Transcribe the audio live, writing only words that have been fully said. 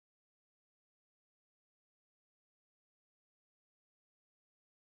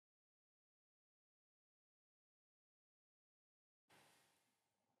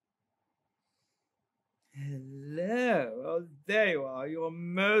there you are. You're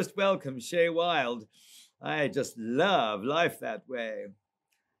most welcome, Shay Wilde. I just love life that way.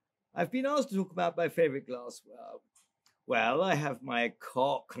 I've been asked to talk about my favorite glassware. Well, I have my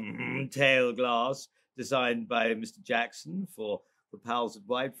cocktail glass designed by Mr. Jackson for the pals at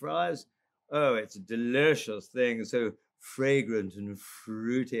Whitefriars. Oh, it's a delicious thing, so fragrant and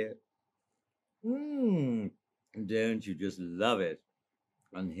fruity. Don't you just love it?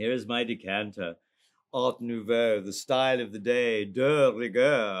 And here's my decanter. Art Nouveau, the style of the day, de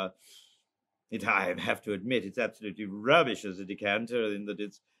rigueur. I have to admit, it's absolutely rubbish as a decanter in that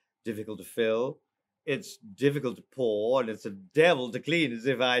it's difficult to fill, it's difficult to pour, and it's a devil to clean, as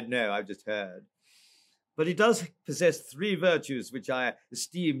if I'd know, I've just heard. But it does possess three virtues which I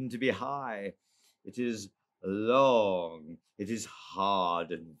esteem to be high. It is long, it is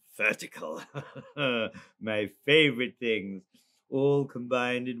hard and vertical. My favorite things, all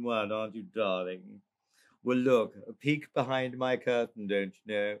combined in one, aren't you, darling? Well, look, a peek behind my curtain, don't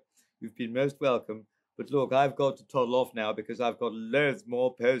you know? You've been most welcome. But look, I've got to toddle off now because I've got loads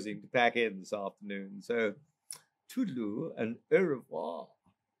more posing to pack in this afternoon. So, toodaloo and au revoir.